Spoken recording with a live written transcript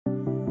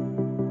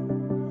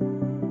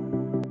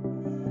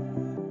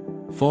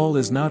Fall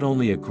is not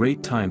only a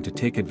great time to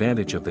take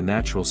advantage of the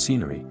natural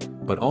scenery,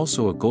 but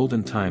also a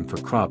golden time for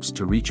crops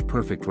to reach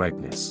perfect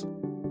ripeness.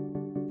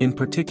 In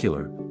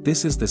particular,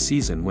 this is the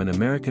season when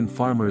American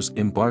farmers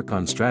embark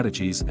on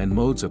strategies and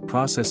modes of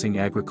processing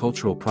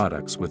agricultural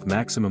products with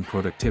maximum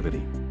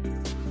productivity.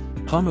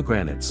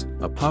 Pomegranates,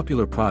 a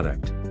popular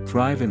product,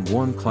 thrive in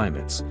warm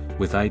climates,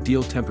 with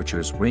ideal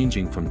temperatures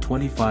ranging from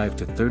 25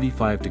 to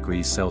 35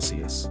 degrees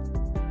Celsius.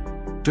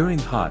 During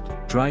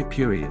hot, dry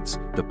periods,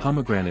 the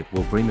pomegranate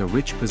will bring a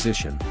rich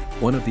position,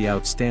 one of the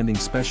outstanding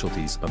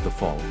specialties of the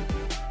fall.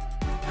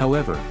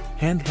 However,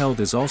 handheld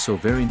is also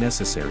very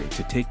necessary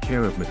to take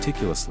care of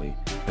meticulously,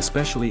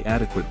 especially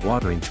adequate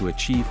watering to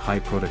achieve high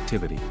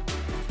productivity.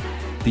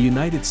 The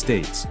United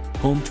States,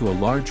 home to a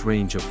large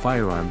range of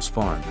firearms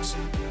farms,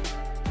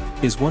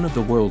 is one of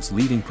the world's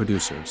leading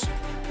producers.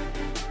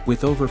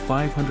 With over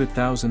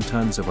 500,000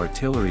 tons of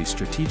artillery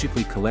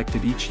strategically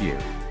collected each year,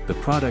 the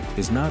product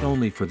is not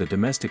only for the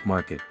domestic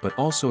market but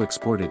also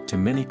exported to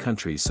many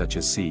countries such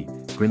as C.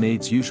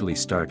 Grenades usually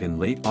start in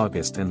late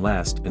August and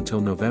last until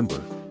November.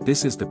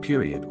 This is the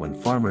period when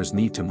farmers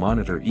need to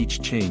monitor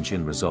each change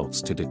in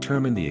results to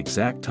determine the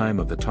exact time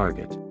of the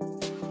target.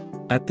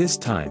 At this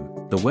time,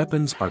 the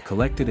weapons are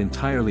collected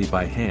entirely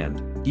by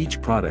hand.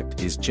 Each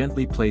product is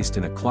gently placed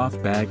in a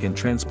cloth bag and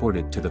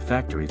transported to the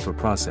factory for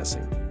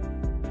processing.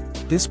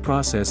 This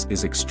process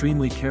is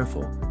extremely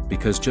careful,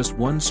 because just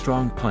one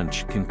strong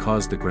punch can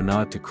cause the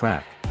grenade to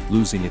crack,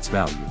 losing its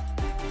value.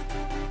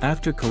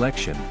 After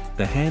collection,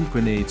 the hand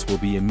grenades will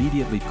be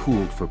immediately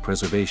cooled for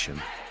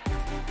preservation,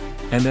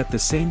 and at the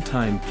same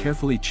time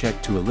carefully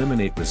checked to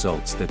eliminate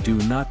results that do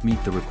not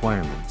meet the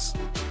requirements.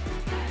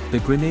 The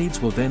grenades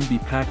will then be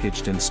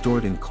packaged and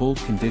stored in cold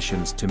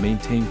conditions to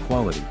maintain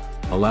quality,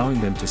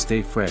 allowing them to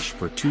stay fresh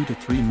for 2 to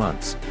 3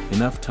 months,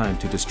 enough time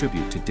to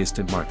distribute to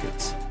distant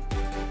markets.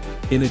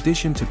 In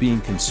addition to being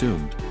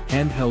consumed,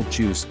 handheld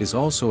juice is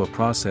also a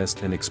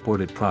processed and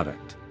exported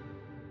product.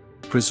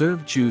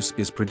 Preserved juice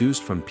is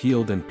produced from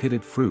peeled and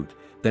pitted fruit,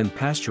 then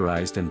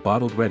pasteurized and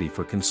bottled ready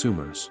for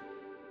consumers.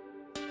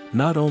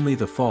 Not only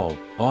the fall,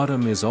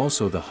 autumn is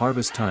also the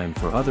harvest time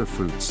for other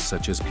fruits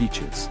such as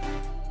peaches.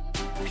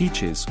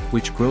 Peaches,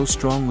 which grow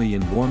strongly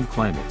in warm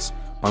climates,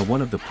 are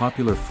one of the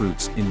popular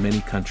fruits in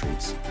many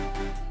countries.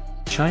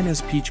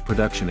 China's peach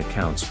production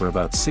accounts for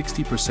about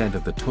 60%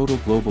 of the total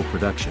global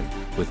production,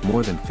 with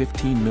more than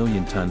 15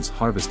 million tons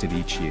harvested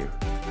each year.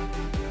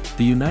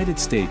 The United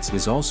States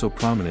is also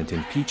prominent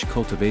in peach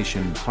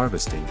cultivation and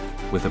harvesting,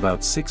 with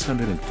about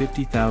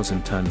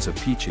 650,000 tons of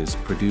peaches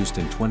produced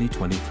in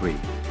 2023.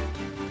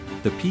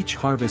 The peach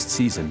harvest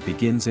season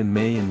begins in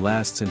May and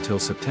lasts until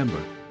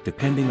September,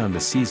 depending on the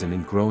season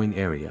and growing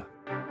area.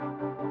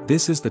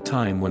 This is the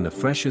time when the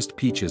freshest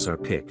peaches are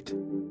picked.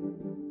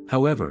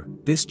 However,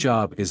 this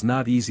job is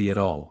not easy at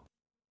all.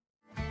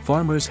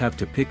 Farmers have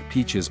to pick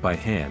peaches by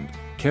hand,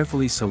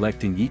 carefully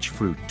selecting each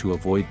fruit to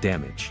avoid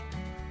damage.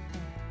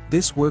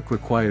 This work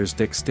requires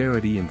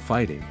dexterity and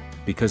fighting,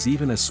 because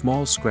even a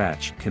small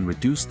scratch can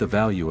reduce the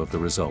value of the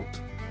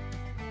result.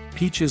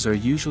 Peaches are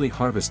usually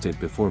harvested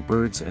before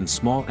birds and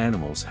small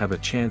animals have a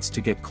chance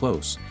to get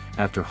close.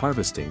 After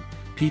harvesting,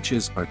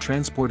 peaches are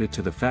transported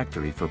to the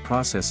factory for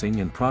processing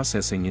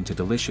into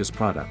delicious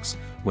products.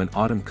 When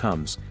autumn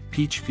comes,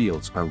 peach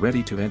fields are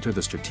ready to enter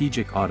the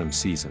strategic autumn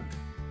season.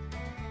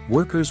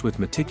 Workers with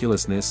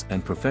meticulousness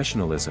and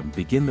professionalism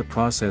begin the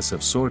process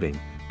of sorting,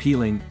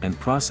 peeling, and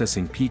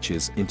processing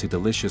peaches into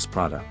delicious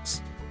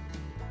products.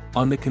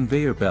 On the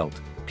conveyor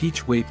belt,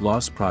 peach weight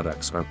loss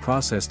products are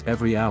processed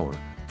every hour,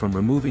 from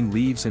removing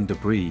leaves and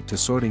debris to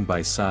sorting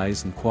by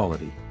size and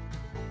quality.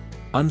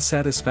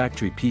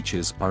 Unsatisfactory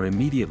peaches are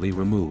immediately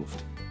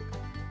removed,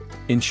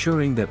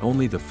 ensuring that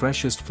only the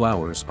freshest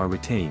flowers are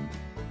retained.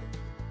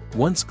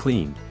 Once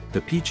cleaned,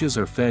 the peaches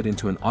are fed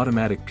into an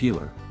automatic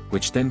peeler,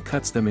 which then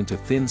cuts them into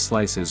thin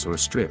slices or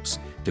strips,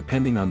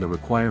 depending on the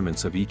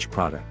requirements of each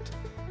product.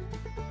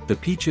 The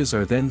peaches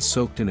are then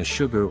soaked in a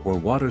sugar or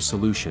water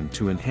solution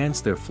to enhance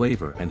their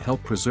flavor and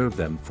help preserve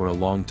them for a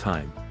long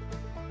time.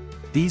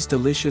 These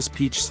delicious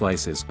peach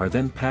slices are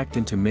then packed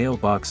into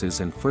mailboxes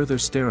and further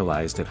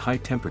sterilized at high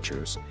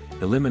temperatures,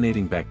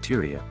 eliminating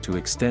bacteria to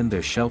extend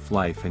their shelf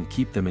life and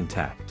keep them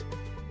intact.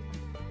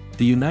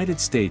 The United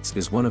States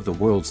is one of the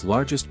world's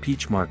largest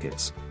peach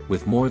markets,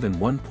 with more than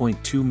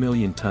 1.2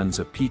 million tons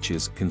of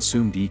peaches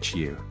consumed each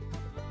year.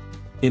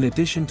 In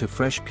addition to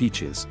fresh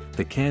peaches,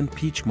 the canned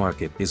peach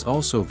market is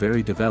also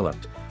very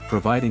developed,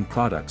 providing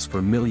products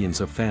for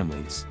millions of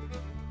families.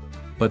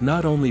 But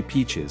not only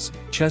peaches,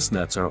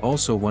 chestnuts are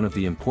also one of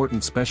the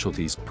important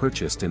specialties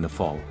purchased in the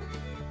fall.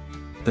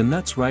 The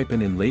nuts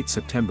ripen in late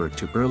September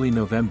to early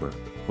November,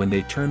 when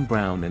they turn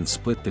brown and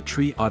split the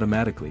tree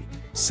automatically,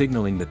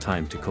 signaling the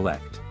time to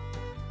collect.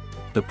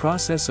 The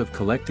process of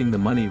collecting the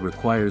money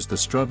requires the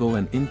struggle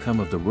and income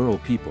of the rural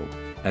people,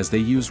 as they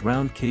use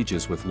round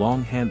cages with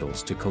long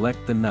handles to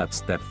collect the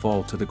nuts that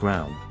fall to the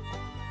ground.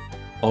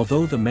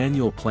 Although the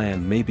manual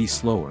plan may be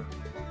slower,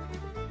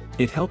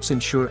 it helps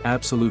ensure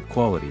absolute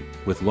quality.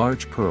 With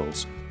large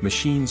pearls,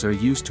 machines are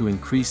used to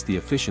increase the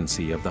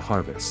efficiency of the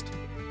harvest.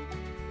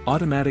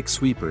 Automatic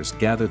sweepers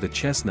gather the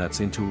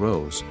chestnuts into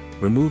rows,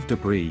 remove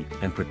debris,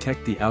 and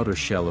protect the outer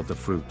shell of the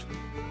fruit.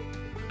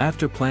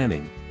 After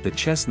planting, the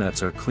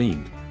chestnuts are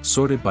cleaned,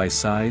 sorted by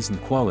size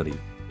and quality,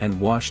 and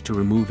washed to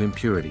remove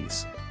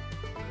impurities.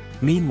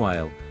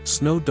 Meanwhile,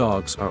 snow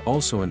dogs are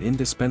also an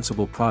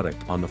indispensable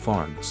product on the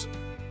farms.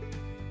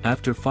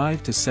 After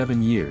 5 to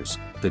 7 years,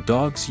 the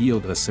dogs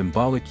yield a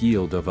symbolic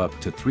yield of up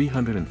to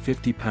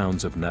 350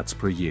 pounds of nuts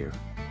per year.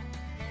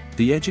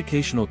 The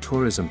educational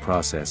tourism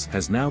process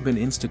has now been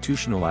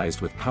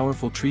institutionalized with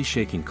powerful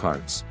tree-shaking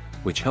carts,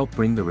 which help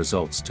bring the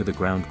results to the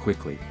ground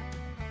quickly.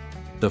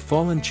 The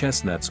fallen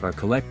chestnuts are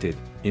collected,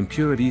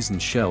 impurities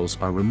and shells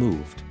are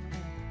removed,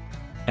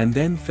 and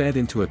then fed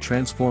into a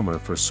transformer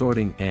for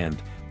sorting, and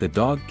the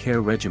dog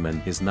care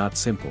regimen is not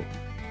simple.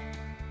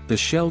 The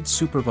shelled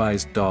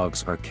supervised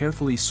dogs are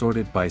carefully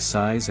sorted by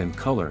size and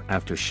color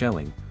after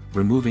shelling,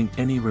 removing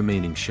any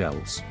remaining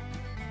shells.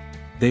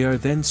 They are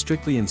then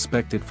strictly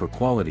inspected for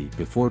quality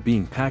before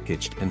being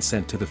packaged and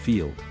sent to the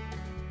field.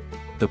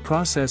 The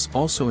process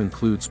also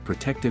includes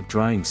protective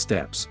drying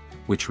steps,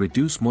 which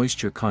reduce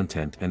moisture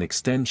content and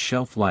extend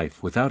shelf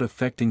life without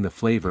affecting the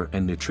flavor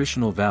and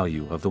nutritional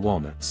value of the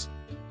walnuts.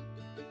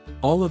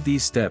 All of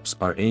these steps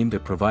are aimed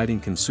at providing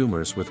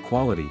consumers with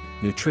quality,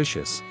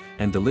 nutritious,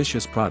 and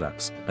delicious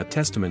products, a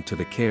testament to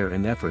the care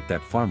and effort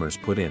that farmers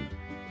put in.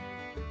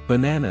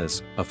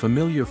 Bananas, a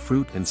familiar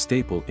fruit and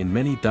staple in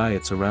many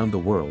diets around the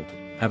world,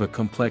 have a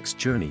complex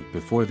journey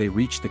before they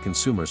reach the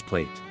consumer's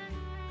plate.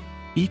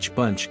 Each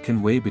bunch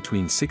can weigh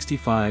between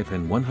 65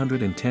 and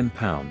 110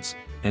 pounds,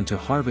 and to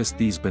harvest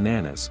these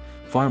bananas,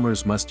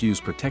 farmers must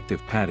use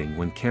protective padding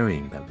when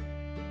carrying them.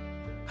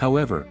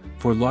 However,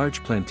 for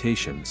large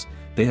plantations,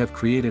 they have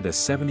created a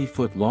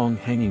 70-foot-long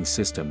hanging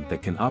system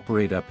that can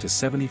operate up to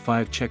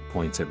 75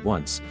 checkpoints at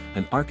once,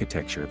 an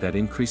architecture that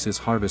increases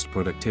harvest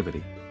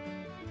productivity.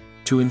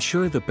 To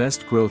ensure the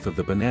best growth of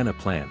the banana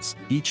plants,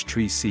 each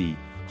tree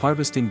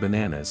harvesting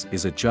bananas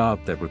is a job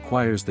that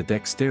requires the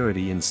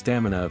dexterity and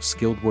stamina of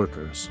skilled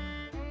workers.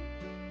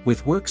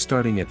 With work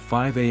starting at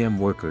 5 a.m.,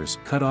 workers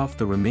cut off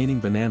the remaining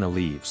banana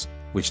leaves,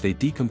 which they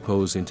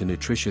decompose into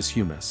nutritious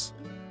humus.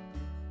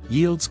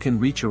 Yields can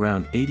reach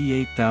around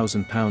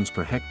 88,000 pounds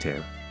per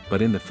hectare,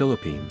 but in the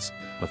Philippines,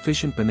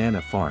 efficient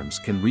banana farms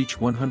can reach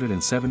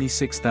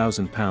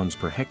 176,000 pounds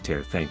per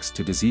hectare thanks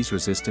to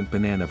disease-resistant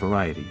banana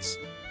varieties.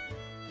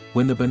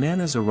 When the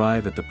bananas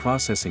arrive at the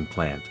processing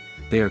plant,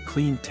 they are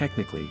cleaned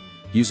technically,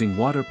 using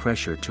water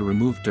pressure to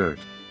remove dirt,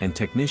 and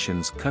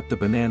technicians cut the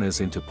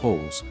bananas into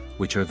poles,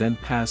 which are then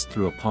passed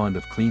through a pond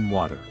of clean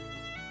water.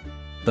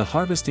 The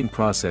harvesting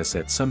process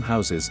at some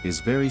houses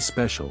is very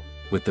special,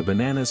 with the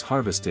bananas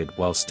harvested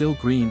while still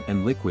green,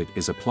 and liquid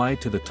is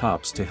applied to the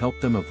tops to help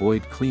them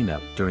avoid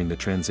cleanup during the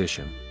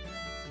transition.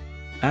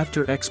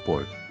 After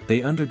export,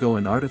 they undergo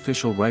an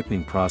artificial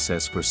ripening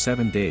process for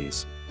 7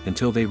 days,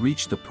 until they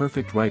reach the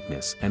perfect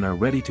ripeness and are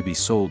ready to be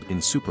sold in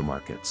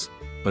supermarkets.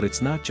 But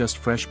it's not just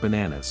fresh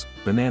bananas,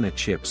 banana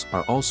chips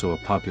are also a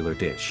popular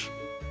dish.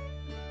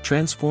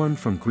 Transformed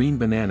from green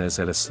bananas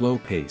at a slow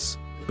pace,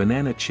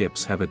 banana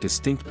chips have a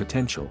distinct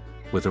potential,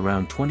 with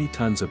around 20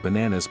 tons of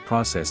bananas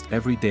processed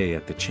every day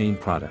at the chain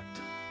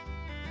product.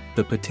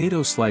 The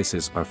potato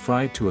slices are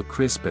fried to a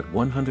crisp at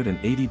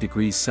 180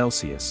 degrees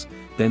Celsius,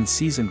 then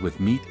seasoned with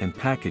meat and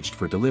packaged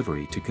for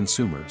delivery to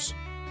consumers.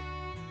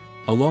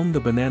 Along the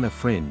banana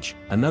fringe,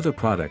 another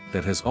product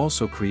that has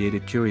also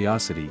created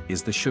curiosity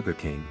is the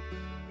sugarcane.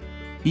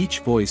 Each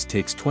voice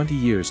takes 20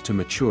 years to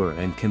mature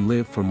and can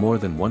live for more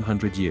than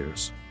 100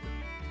 years.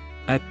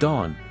 At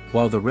dawn,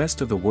 while the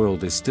rest of the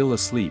world is still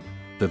asleep,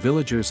 the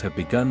villagers have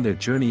begun their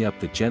journey up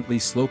the gently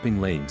sloping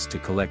lanes to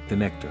collect the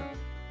nectar.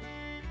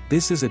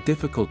 This is a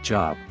difficult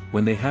job,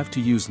 when they have to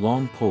use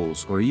long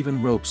poles or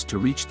even ropes to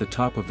reach the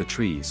top of the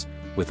trees,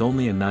 with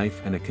only a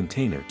knife and a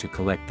container to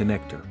collect the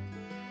nectar.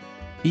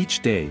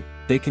 Each day,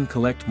 they can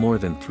collect more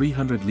than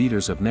 300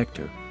 liters of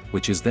nectar,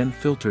 which is then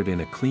filtered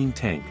in a clean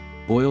tank,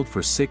 boiled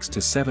for 6 to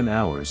 7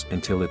 hours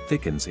until it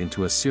thickens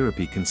into a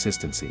syrupy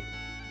consistency.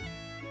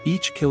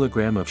 Each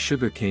kilogram of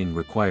sugarcane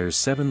requires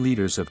 7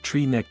 liters of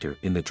tree nectar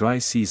in the dry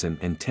season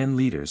and 10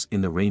 liters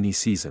in the rainy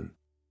season.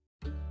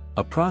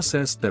 A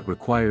process that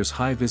requires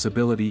high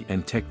visibility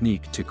and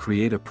technique to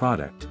create a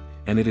product,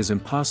 and it is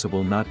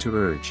impossible not to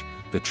urge,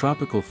 the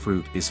tropical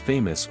fruit is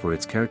famous for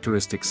its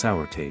characteristic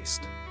sour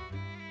taste.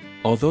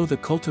 Although the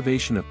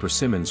cultivation of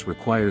persimmons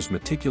requires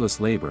meticulous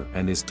labor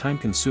and is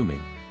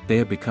time-consuming, they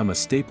have become a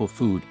staple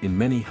food in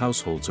many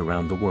households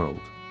around the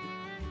world.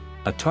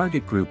 A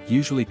target group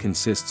usually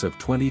consists of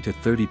 20 to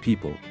 30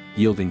 people,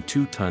 yielding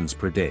 2 tons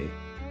per day.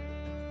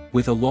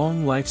 With a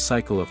long life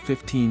cycle of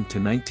 15 to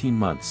 19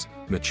 months,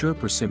 mature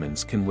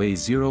persimmons can weigh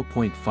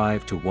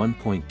 0.5 to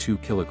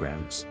 1.2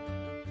 kilograms.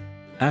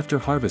 After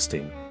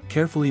harvesting,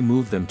 carefully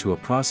move them to a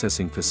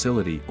processing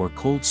facility or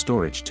cold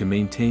storage to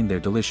maintain their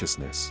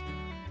deliciousness.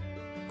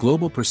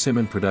 Global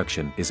persimmon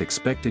production is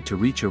expected to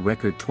reach a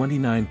record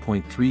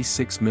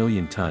 29.36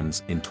 million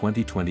tons in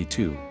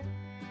 2022.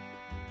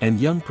 And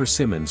young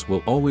persimmons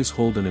will always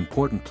hold an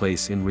important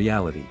place in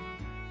reality.